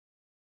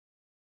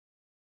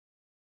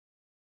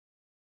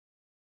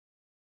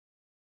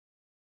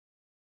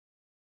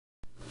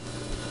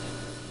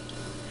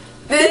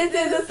This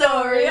is a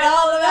story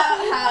all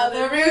about how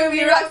the Ruby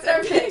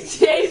Rockstar pick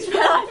changed my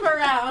life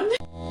around.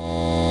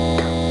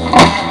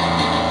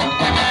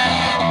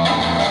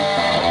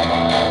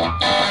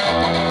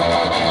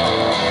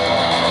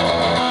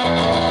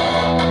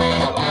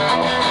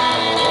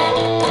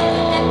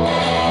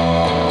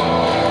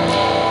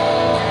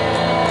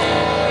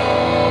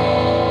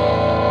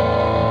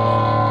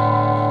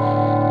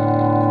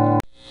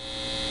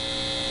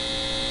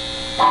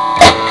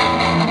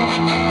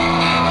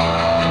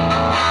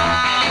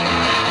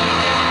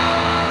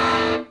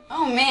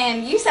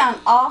 You sound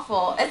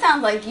awful. It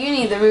sounds like you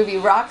need the Ruby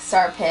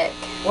Rockstar pick.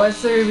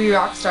 What's the Ruby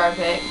Rockstar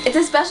pick? It's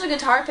a special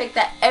guitar pick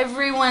that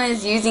everyone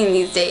is using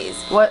these days.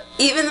 What?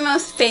 Even the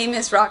most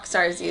famous rock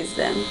stars use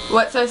them.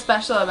 What's so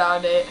special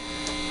about it?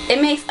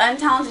 It makes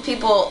untalented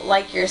people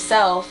like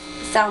yourself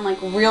sound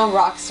like real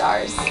rock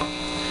stars.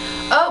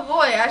 Oh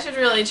boy, I should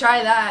really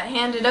try that.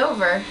 Hand it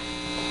over.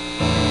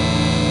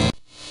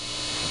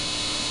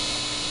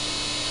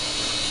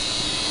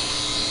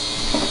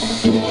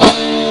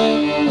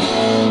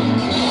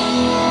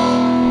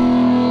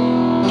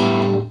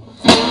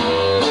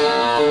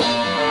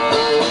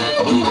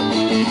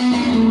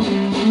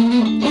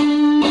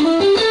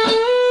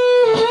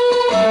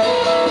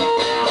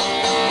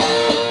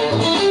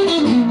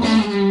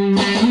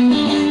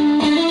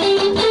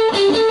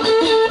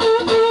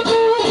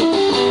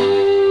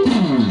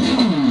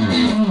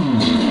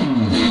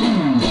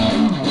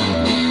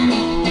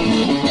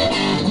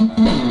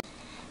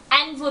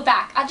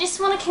 Back. I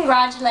just want to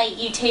congratulate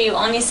you two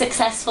on your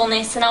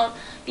successfulness, and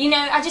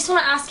I just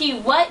want to ask you,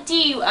 what do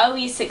you owe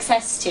your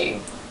success to?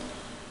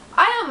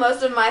 I owe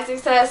most of my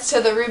success to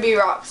the Ruby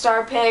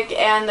Rockstar pick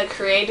and the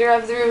creator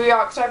of the Ruby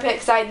Rockstar pick,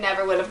 because I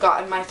never would have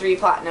gotten my 3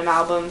 platinum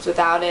albums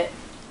without it.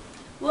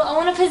 Well, I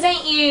want to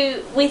present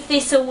you with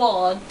this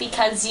award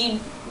because you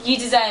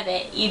deserve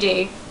it. You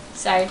do.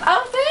 So.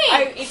 Oh,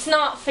 thanks. Oh, it's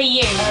not for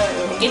you.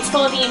 It's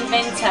for the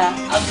inventor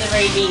of the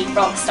Ruby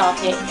Rockstar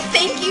pick.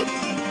 Thank you.